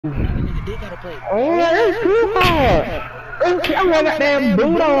Nigga did gotta play. Oh, that's too hard. I want that damn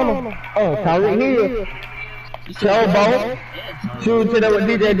boot on him. Oh, Tyreek Hill. Showboat. Shoot to that what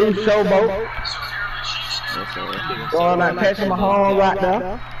DJ do, showboat. Going like catching my home right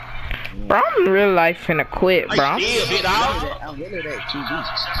there. Bro, I'm in real life finna quit, bro. I'm really that QB.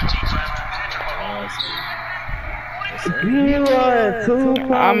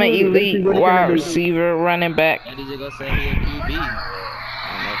 I'm an elite wide receiver, running back,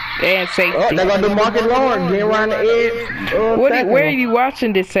 and safety. Oh, they gonna do Market Lawrence, get around the edge. Where are you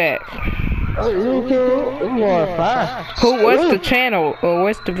watching this at? YouTube. What's the channel, or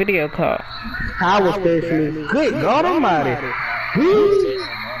what's the video called? Power Specialist. Good God Almighty.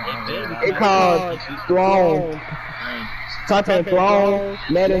 It called Throne. Type in Throne,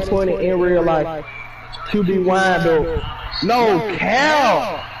 Madden 20 in real life. QB wind up. No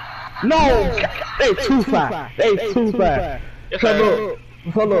cow. No, they too fast. They too fast.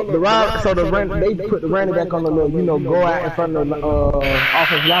 So look, they put the running back on the little, go out in front of the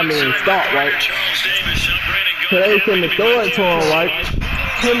offensive lineman and start, right? So they couldn't throw it to him, right?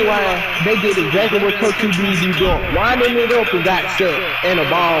 Tell me why they did exactly what Coach QB be doing. Winding it up and got set, and the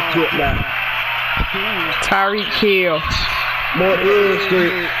ball flipped down. Tyreek Hill. More edge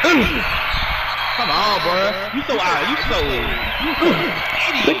straight. Come on, bro. You so out.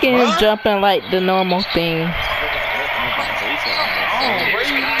 Look at him jumping like the normal thing.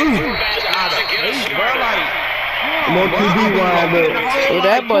 More QB wind up. Oh,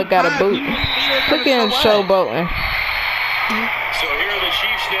 that boy got a boot. Look at him showboating. So here are the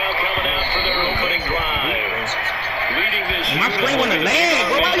Chiefs now coming out for their opening drive. Leading this. My screen want to lag,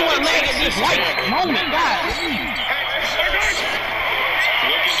 bro. Why you want to lag at this right moment, God?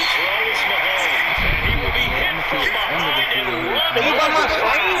 Looking to throw is Mahomes. He will be hit from behind and run. You got my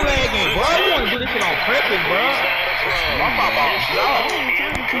screen lagging, bro. You want to do this shit on purpose, bro?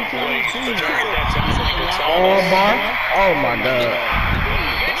 Oh, boy. Oh, my God.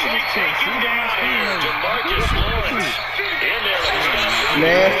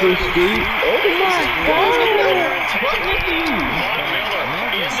 Nasty Street. Oh, my God.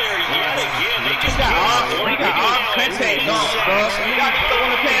 We got all contact on, bro. We got to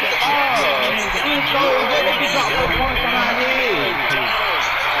want to pass the ball. He's so good that he got 4 points behind his.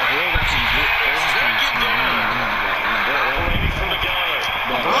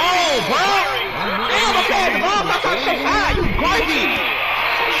 Oh, bro! Damn, I passed the ball. I'm trying to say hi. You crazy.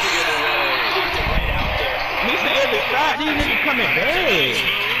 Mr. Every shot, these niggas coming bad.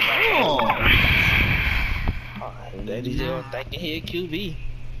 That is your thinking here, QB.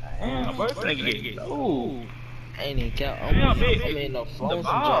 Damn, first nigga. Ooh. Ain't even count. I'm in no floating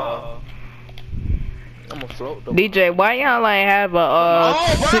job. I'm a float though. DJ, why y'all like have a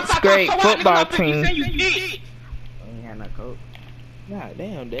 6th grade football team? I ain't had no coach. God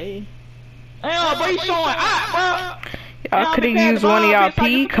damn, Dave. Damn, bro, you showing out, bro. Y'all could have used one of y'all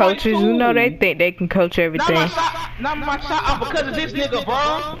PE coaches. You know they think they can coach everything. Not my shot up because of this nigga,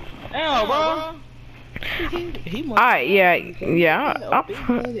 bro. Damn, bro. Alright, yeah.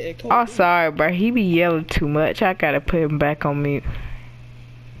 I'm sorry, bro. He be yelling too much. I gotta put him back on mute.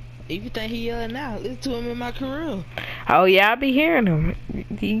 If you think he yelling now, listen to him in my career. Oh yeah, I be hearing him.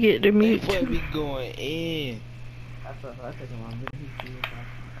 He get the mute. That boy be going in.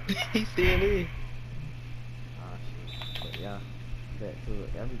 He still is. Yeah, back to it.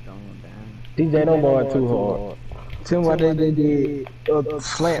 Every going down. DJ don't go too hard. Tell me why they did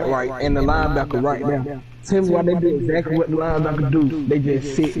slant right and the linebacker right there. Tell me why they did exactly what the linebacker do. They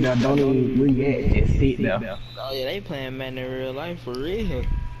just sit there, don't even react, just sit there. Oh yeah, they playing man in real life for real.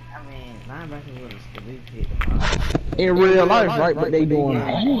 I mean, linebacker was the big hit the ball. In real life, right? But they doing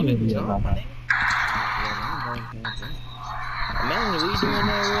Man, we doing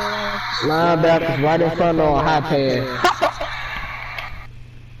that linebackers right in front of a high pass.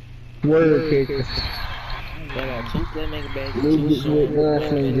 Word kickers. They got 2 playmaker bags.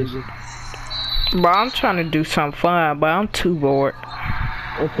 Bro, I'm trying to do something fun, but I'm too bored.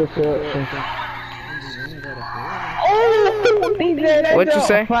 What you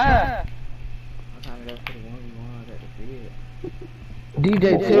say? DJ,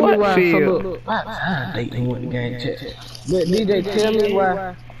 tell me why. Field? Dayton won the game chat. But DJ, tell me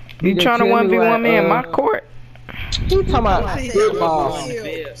why. You trying to 1v1 me in my court? He talking about football.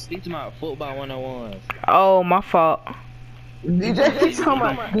 He talking about football 101. Oh, my fault. DJ, he talking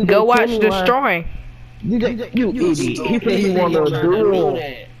about. DJ, go watch Destroying. DJ, you idiot. He said he wanted to do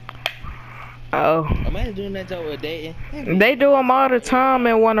it. Oh. Imagine doing that job with Dayton. They do them all the time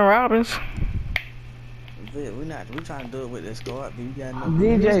in Warner Robins. We trying to do it with the squad, but you got no.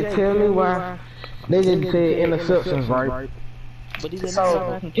 DJ, tell me why they didn't say interceptions, right? But he's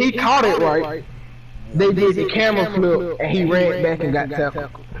So he caught it right. They did the camera flip and he ran back and got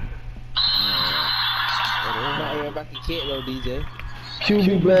tackled. Not everybody can catch though, DJ.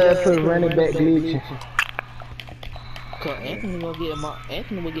 QB blind plus running back glitching. Cause Anthony gonna get him off.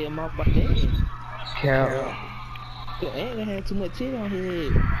 Anthony will get him off by that. Cap. Cause Anthony had too much shit on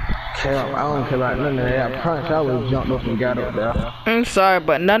his head. Cap, I don't care about none of that. I promise I would've jumped up and got up there. I'm sorry,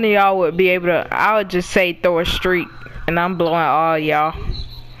 but none of y'all would be able to. I would just say throw a streak, and I'm blowing all y'all.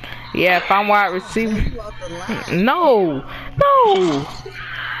 Yeah, if I'm wide receiver. No.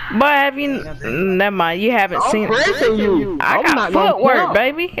 But have you? Never mind. You haven't seen. You. I got footwork,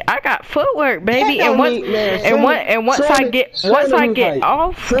 baby. I got footwork, baby. And once I get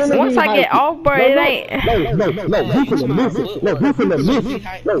off, bro, it ain't. No, he finna miss it.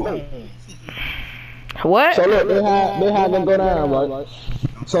 What? So look, they had them go down, right?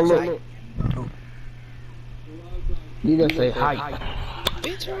 So look, you just say height.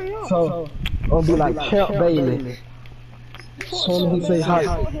 So it'll be like Champ Bailey. Soon as he say height,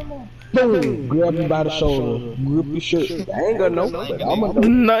 boom, grab you by the shoulder, grip your shirt. I ain't gonna know, but I'm gonna know.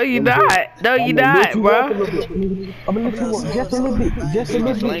 No, you not. No, you not, bro. I'm gonna let you walk just a little bit, just a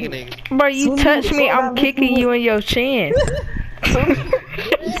little bit. Bro, you touch me, I'm kicking you in your chin.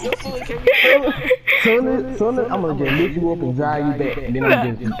 Soon as I'm gonna just lift you up and drive you back, and then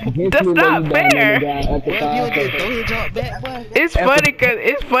I'm just. That's not fair. It's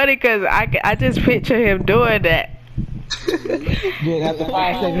funny cause I just picture him doing that. Then after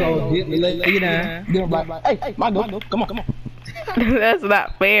 5 seconds, I'll get lay down. Then I'm like, hey, my go, come on. That's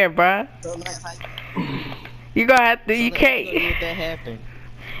not fair, bro. You gonna have to. You can't. Let that happen.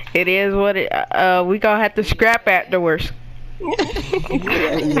 It is what it. We gonna have to scrap afterwards.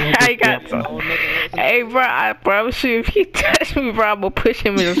 I got some. Hey, bro, I promise you, if he touch me, bro, I'm gonna push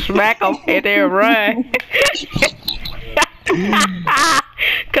him and smack him and then run.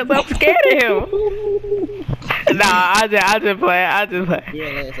 Cause I'm scared of him. Nah, I just play.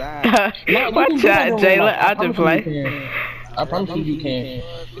 Yeah, Watch out, Jayla. I just play. I promise you can.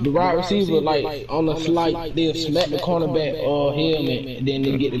 The wide receiver, like, on the flight, they'll smack the cornerback helmet, and then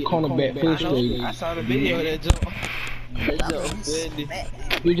they get the cornerback frustrated. I saw the video of that jump.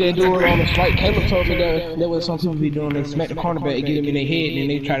 You just do it on the flight. Caleb told me that was some people be doing. They smack the cornerback, get him in their head, and then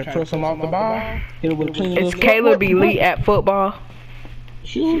they try to press him off the ball. Hit him with a clean little. Is Caleb elite at football?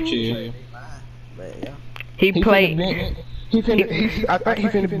 Shoot you. He played. I think he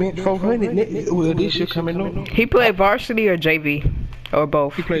finna bench 400. Well, this shit coming up. He played varsity or JV, or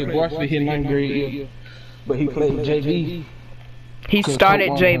both. He played varsity his 9th grade year, but he played JV. He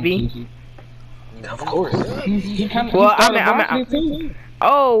started JV. Of course. He well, I mean,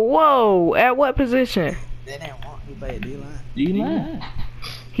 oh, whoa! At what position? They didn't want me to play D-line. D-line.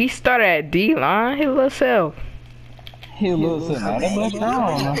 He started at D-line. His little self. His little self.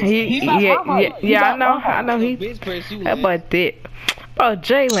 Yeah, I know. He that boy thick. Bro,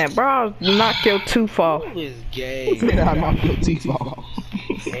 Jalen, bro, I'll knock your tooth off. Who is gay? I knock your teeth off.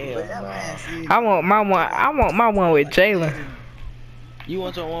 I want my one with Jalen. You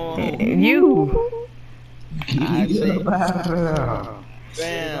want your one? You.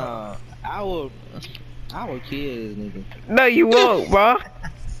 Damn. I will kill this nigga. No, you won't, bro.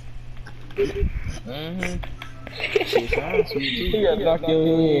 Shit sounds sweet too. You gotta knock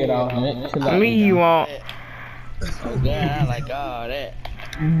your head off, man. Me, you won't. Oh God, I like all that.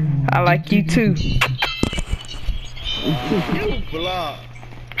 I like you too. You block.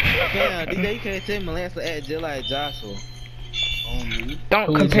 Damn, DJ, you can't tell me Lance to act just like Joshua.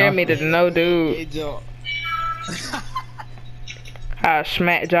 Don't compare me to no dude. Hey, Joe. I'll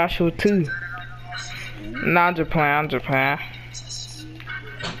smack Joshua too. Nah, I'm just playing.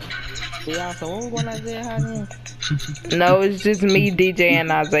 Yeah, so when we going Isaiah High then? No, it's just me, DJ,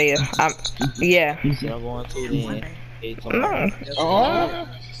 and Isaiah. Yeah. Y'all going to then? No.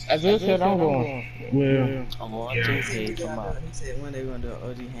 Isaiah said I'm going. Well, I'm going to pay tomorrow. He said when they gonna do an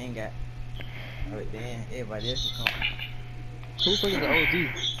OG hangout. Oh damn, everybody else is coming. Who fucking the OG?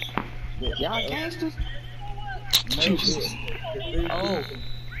 Y'all gangsters? Oh,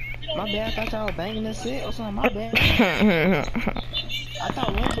 my bad. I thought y'all was banging that shit or something. My bad. I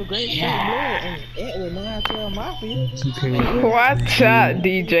thought one for Great Blood and it was 912 Mafia. Watch out,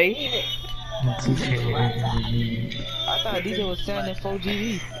 DJ. I thought DJ was signing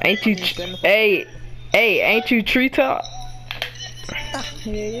 4GD. Ain't you? Hey, ain't you Treetop?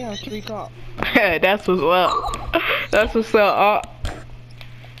 Yeah, I'm Tree Cop. That's what's up. That's what's up.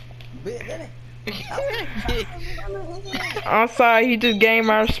 I'm sorry, he just gave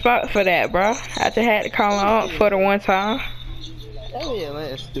my respect for that, bro. I just had to call him up for the one time. Oh yeah,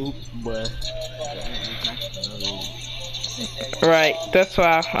 that's stupid, but Right, that's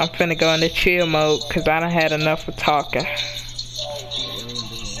why I'm finna go into chill mode, cause I done had enough of talking.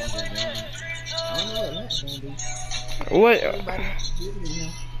 What?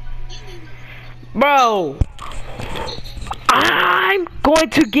 Bro, I'm going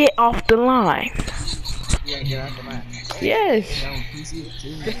to get off the line. Yes.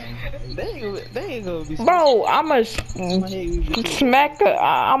 Bro, I'ma smack a.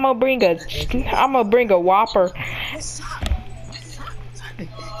 I'ma bring a whopper.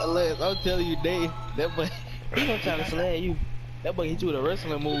 I'm telling you, that boy, he gonna try to slam you. That boy hit you with a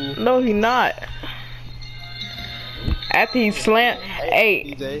wrestling move. No, he not. After he slammed,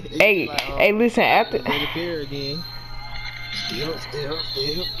 hey, listen, after. Again. Still.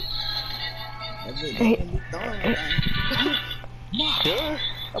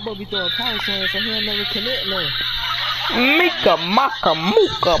 I'm gonna be throwing power slams, so he'll never connect now. Mika, maka,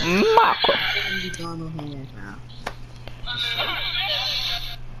 muka, maka.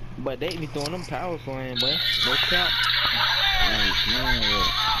 But they be throwing them power slams, boy. No cap.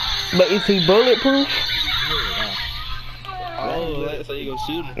 But is he bulletproof? Oh, so you gonna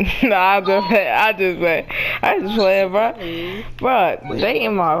shoot him? No, I just play, bro. Bro, they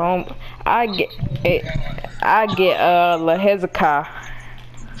in my home. I get La Hezekiah.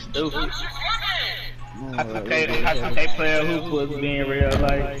 I can't play a hoop was being real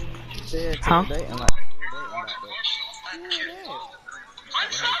life. Huh?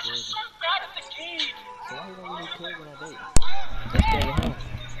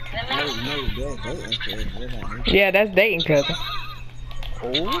 Yeah, that's Dayton cousin.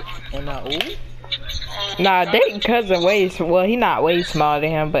 Oh, and not old? Nah, Dayton cousin way, well, he not way smaller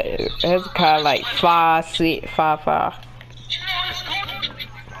than him, but Hezekiah like 5'6", 5'5".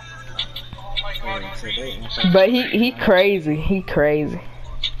 But he crazy. He crazy.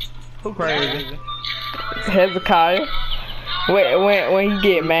 Who crazy? Hezekiah. When he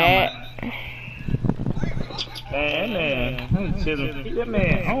get mad. Man, I'm chilling. That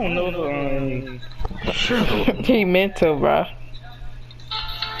man, I don't know if He mental, bro.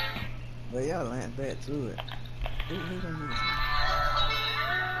 But y'all land back to it.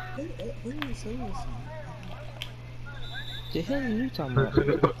 Who is The hell are you talking about?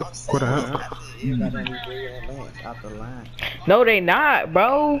 What happened? Off the line. No, they not,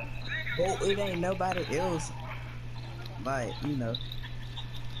 bro. Oh, it ain't nobody else. Like, you know.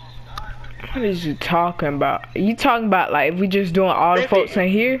 What is you talking about? You talking about like if we just doing all the folks in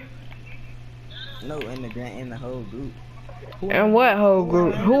here? No, in the whole group. And what whole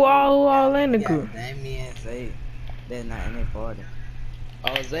group? Who all in the group? Damien, Zay. They're not in their party.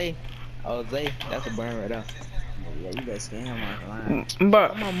 Oh, Zay, that's a burn right there. Yeah, you better scam him off the line.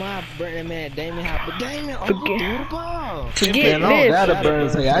 But My mom burnt that man Damien out, but Damien threw the ball. Forget Man, I don't this. gotta burn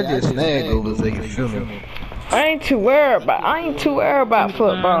Zay. I just snag over Zay. You feel me? I ain't too worried about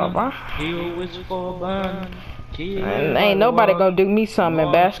football, bro. And ain't nobody gonna do me something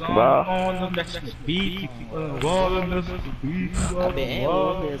in basketball. I bet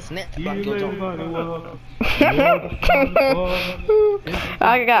Ant snap the block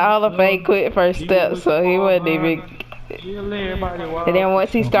I got all the fake quick first steps, so he wasn't even. And then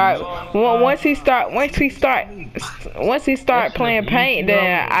once he start playing paint,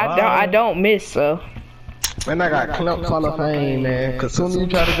 then I don't miss. So. Man, I got Clemp Hall of Fame, man. Cause soon as you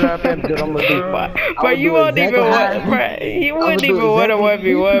try to drive that, I'm gonna do it. But you won't even want, you wouldn't even want to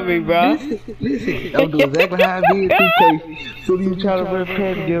 1v1 bro. Listen, I'm gonna do exactly how I did 2K. Soon as you try to run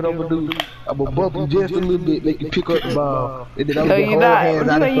past me, what I'm gonna do? I'm gonna bump you just a little bit, make you pick up the ball, and then I'm gonna hold hands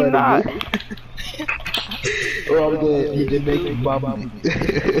out in front of you. Or I'm gonna you just make it bump.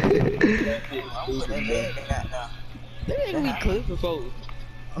 They ain't be clipping folks.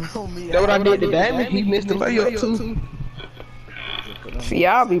 That's what I did to Damon. He missed the layup too. See,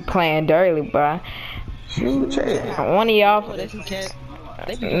 y'all be playing dirty, bro. Shoot, check. One of y'all. No,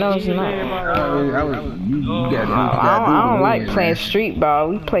 it's not. I don't like playing street ball.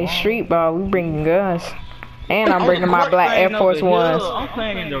 We play street ball. We bring guns. And I'm bringing my black Air Force Ones. I'm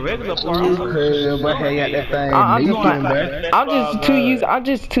playing in the regular part. I'm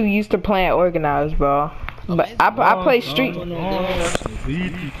just too used to playing organized ball. But I play street.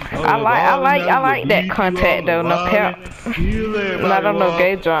 I like that contact though, no cap. Not on no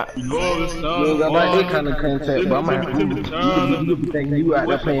gay jump. I like that kind of contact, but I'm thinking you out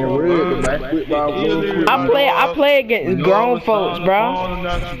there playing real, man. I play against grown folks, bro.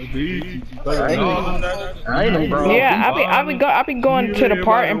 I ain't no grown. Yeah, I be going to the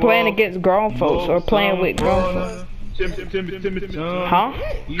park and playing against grown folks or playing with grown folks. Huh?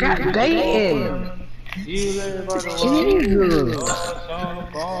 God, Dayton. Hey,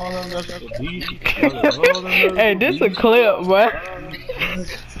 this a clip, boy.